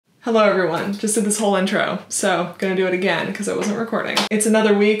Hello everyone, just did this whole intro, so gonna do it again because I wasn't recording. It's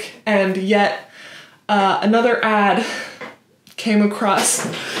another week and yet another ad came across.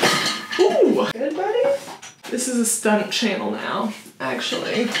 Ooh, good buddy? This is a stunt channel now,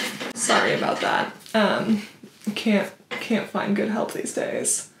 actually. Sorry about that. Can't find good help these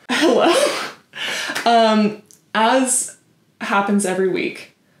days. Hello. As happens every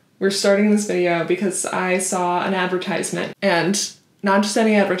week, we're starting this video because I saw an advertisement, and not just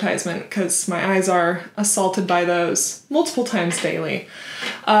any advertisement, because my eyes are assaulted by those multiple times daily,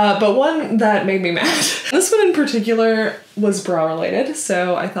 but one that made me mad. This one in particular was bra related,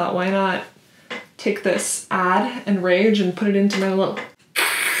 so I thought, why not take this ad and rage and put it into my little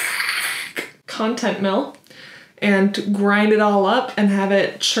content mill and grind it all up and have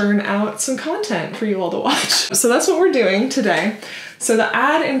it churn out some content for you all to watch. So that's what we're doing today. So the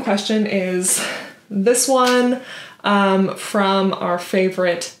ad in question is this one, from our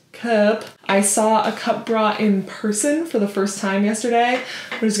favorite Cuup. I saw a Cuup bra in person for the first time yesterday,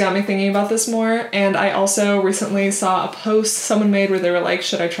 which got me thinking about this more. And I also recently saw a post someone made where they were like,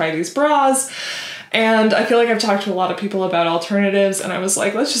 should I try these bras? And I feel like I've talked to a lot of people about alternatives, and I was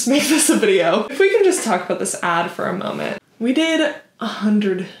like, let's just make this a video. If we can just talk about this ad for a moment. We did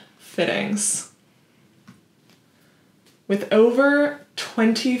 100 fittings with over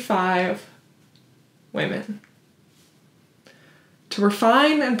 25 women to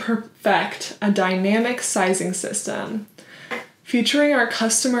refine and perfect a dynamic sizing system featuring our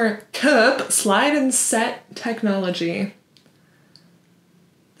customer Cuup slide and set technology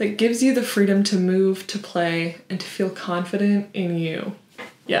that gives you the freedom to move, to play, and to feel confident in you.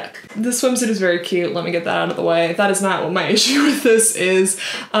 Yuck. This swimsuit is very cute. Let me get that out of the way. That is not what my issue with this is.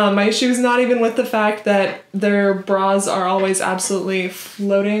 My issue is not even with the fact that their bras are always absolutely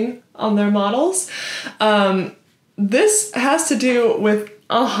floating on their models. This has to do with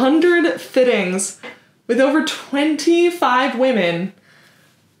 100 fittings with over 25 women.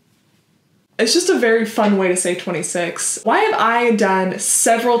 It's just a very fun way to say 26. Why have I done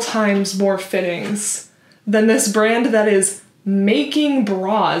several times more fittings than this brand that is making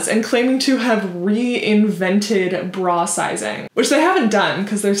bras and claiming to have reinvented bra sizing? Which they haven't done,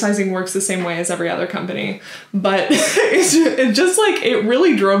 because their sizing works the same way as every other company. But it just like, it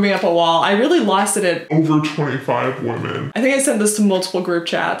really drove me up a wall. I really lost it at over 25 women. I think I sent this to multiple group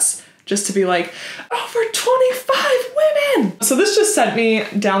chats just to be like, over 25 women! So this just sent me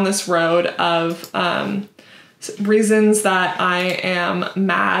down this road of reasons that I am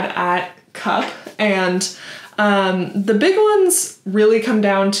mad at Cuup. And the big ones really come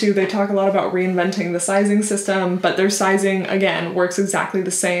down to, they talk a lot about reinventing the sizing system, but their sizing, again, works exactly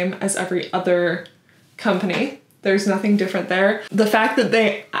the same as every other company. There's nothing different there. The fact that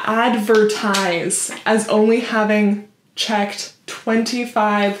they advertise as only having checked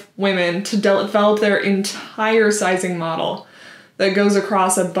 25 women to develop their entire sizing model that goes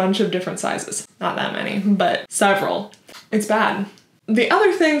across a bunch of different sizes. Not that many, but several. It's bad. The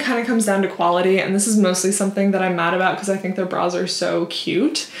other thing kind of comes down to quality, and this is mostly something that I'm mad about because I think their bras are so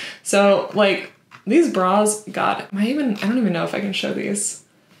cute. So like these bras, God, I don't even know if I can show these.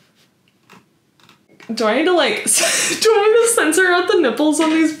 Do I need to like, do I need to censor out the nipples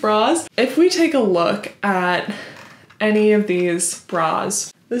on these bras? If we take a look at any of these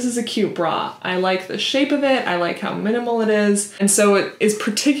bras, this is a cute bra. I like the shape of it. I like how minimal it is. And so it is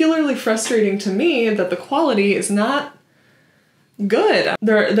particularly frustrating to me that the quality is not good.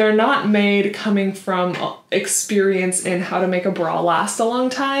 They're not made coming from experience in how to make a bra last a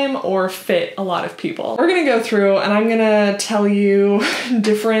long time or fit a lot of people. We're gonna go through and I'm gonna tell you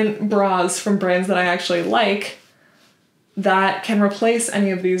different bras from brands that I actually like that can replace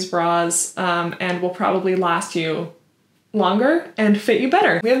any of these bras and will probably last you longer and fit you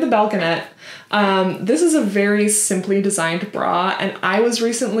better. We have the Balconette. This is a very simply designed bra, and I was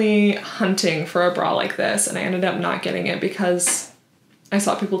recently hunting for a bra like this, and I ended up not getting it because I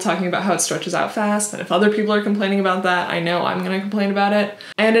saw people talking about how it stretches out fast, and if other people are complaining about that, I know I'm gonna complain about it.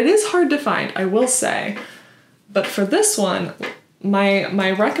 And it is hard to find, I will say. But for this one,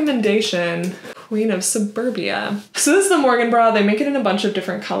 my recommendation, Queen of Suburbia. So this is the Morgan bra. They make it in a bunch of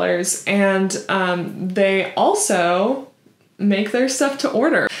different colors, and they also make their stuff to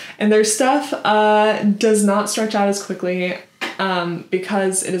order. And their stuff does not stretch out as quickly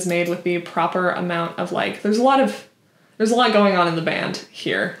because it is made with the proper amount of like, there's a lot going on in the band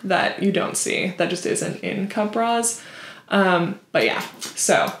here that you don't see, that just isn't in Cuup bras. But yeah,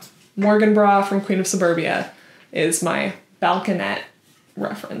 so Morgan bra from Queen of Suburbia is my Balconette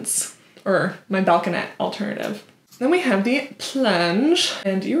reference, or my Balconette alternative. Then we have the plunge,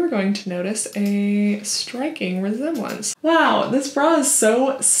 and you are going to notice a striking resemblance. Wow, this bra is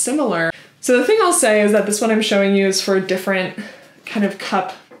so similar. So the thing I'll say is that this one I'm showing you is for a different kind of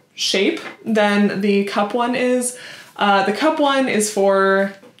cup shape than the Cuup one is. The Cuup one is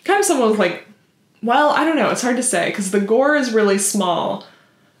for kind of someone with like, well, I don't know, it's hard to say because the gore is really small,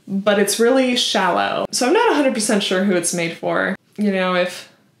 but it's really shallow. So I'm not 100% sure who it's made for. You know, if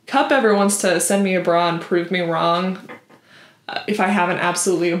Cuup ever wants to send me a bra and prove me wrong, if I haven't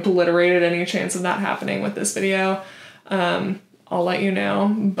absolutely obliterated any chance of that happening with this video, I'll let you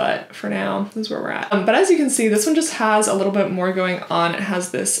know, but for now, this is where we're at. But as you can see, this one just has a little bit more going on. It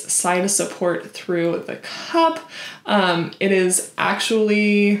has this side support through the cup. It is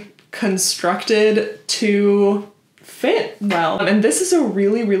actually constructed to fit well. And this is a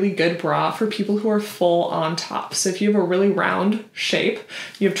really, really good bra for people who are full on top. So if you have a really round shape,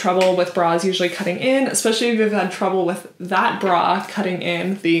 you have trouble with bras usually cutting in, especially if you've had trouble with that bra cutting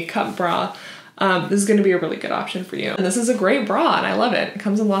in, the Cuup bra, this is going to be a really good option for you. And this is a great bra and I love it. It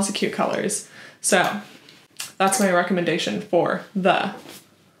comes in lots of cute colors. So that's my recommendation for the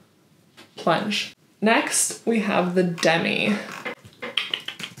plunge. Next, we have the demi.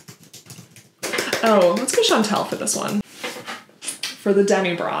 Oh, let's go Chantel for this one. For the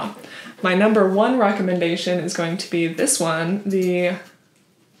demi bra. My number one recommendation is going to be this one, the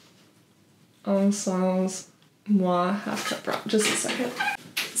Ensemble Moi half cup bra. Just a second.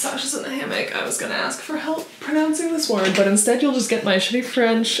 Sasha's in the hammock. I was gonna ask for help pronouncing this word, but instead you'll just get my shitty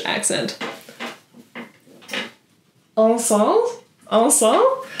French accent. Ensemble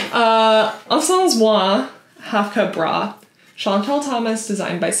Moi half cup bra. Chantel Thomas,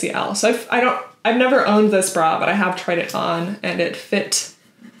 designed by CL. So I've never owned this bra, but I have tried it on and it fit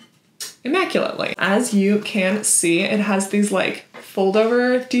immaculately. As you can see, it has these like fold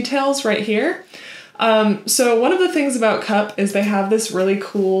over details right here. So one of the things about Cuup is they have this really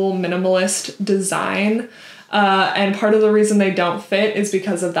cool minimalist design. And part of the reason they don't fit is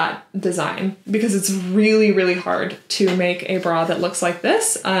because of that design, because it's really, really hard to make a bra that looks like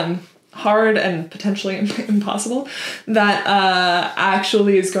this. Hard and potentially impossible, that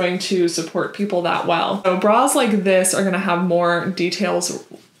actually is going to support people that well. So bras like this are going to have more details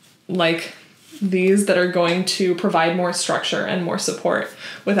like these that are going to provide more structure and more support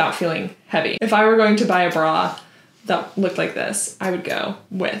without feeling heavy. If I were going to buy a bra that looked like this, I would go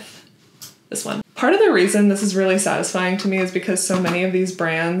with this one. Part of the reason this is really satisfying to me is because so many of these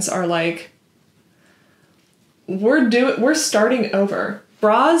brands are like, we're starting over.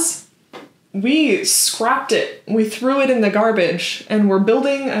 Bras, we scrapped it, we threw it in the garbage, and we're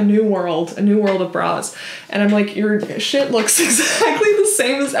building a new world of bras. And I'm like, your shit looks exactly the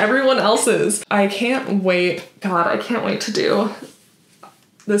same as everyone else's. I can't wait, God, I can't wait to do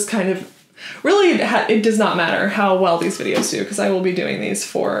this kind of, really it does not matter how well these videos do, because I will be doing these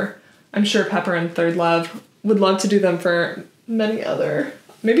for, I'm sure Pepper and Third Love, would love to do them for many other.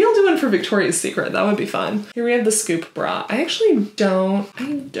 Maybe I'll do one for Victoria's Secret. That would be fun. Here we have the Cuup bra. I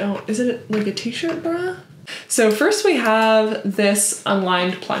don't. Is it like a t-shirt bra? So first we have this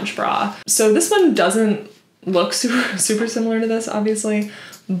unlined plunge bra. So this one doesn't look super similar to this, obviously,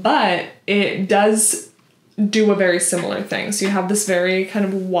 but it does do a very similar thing. So you have this very kind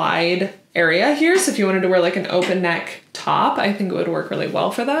of wide area here. So if you wanted to wear like an open neck top, I think it would work really well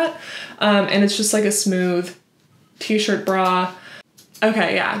for that. And it's just like a smooth t-shirt bra.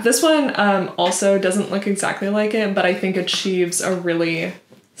 Okay, yeah, this one also doesn't look exactly like it, but I think achieves a really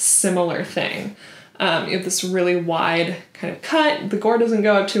similar thing. You have this really wide kind of cut, the gore doesn't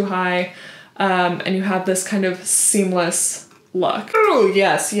go up too high, and you have this kind of seamless look. Oh,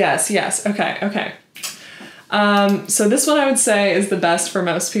 yes, okay. So this one I would say is the best for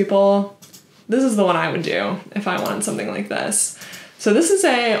most people. This is the one I would do if I wanted something like this. So this is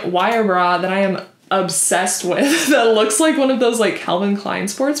a wire bra that I am obsessed with that looks like one of those like Calvin Klein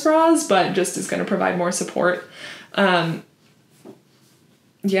sports bras, but just is going to provide more support.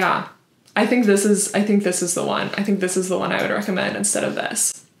 Yeah, I think this is the one. I think this is the one I would recommend instead of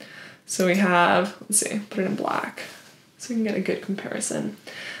this. So we have, let's see, put it in black so we can get a good comparison.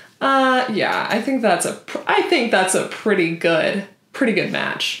 Yeah, I think that's a pretty good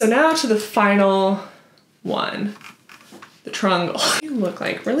match. So now to the final one. The triangle. You look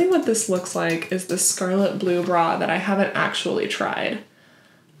like, really what this looks like is the scarlet blue bra that I haven't actually tried.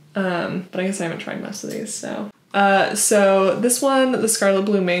 But I guess I haven't tried most of these, so. So this one, the scarlet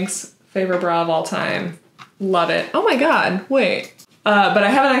blue minx, favorite bra of all time. Love it. Oh my God, wait. But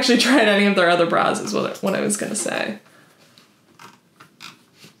I haven't actually tried any of their other bras is what I was gonna say.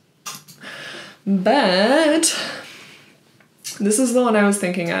 But this is the one I was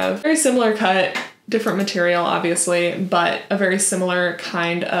thinking of. Very similar cut, Different material, obviously, but a very similar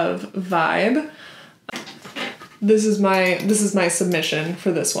kind of vibe. This is my submission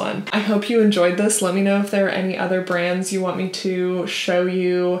for this one. I hope you enjoyed this. Let me know if there are any other brands you want me to show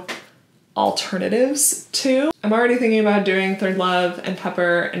you alternatives to. I'm already thinking about doing Third Love and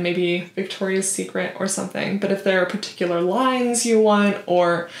Pepper and maybe Victoria's Secret or something, but if there are particular lines you want,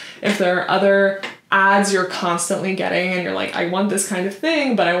 or if there are other ads you're constantly getting and you're like, I want this kind of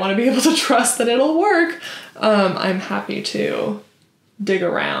thing, but I want to be able to trust that it'll work, I'm happy to dig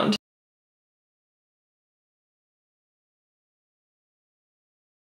around.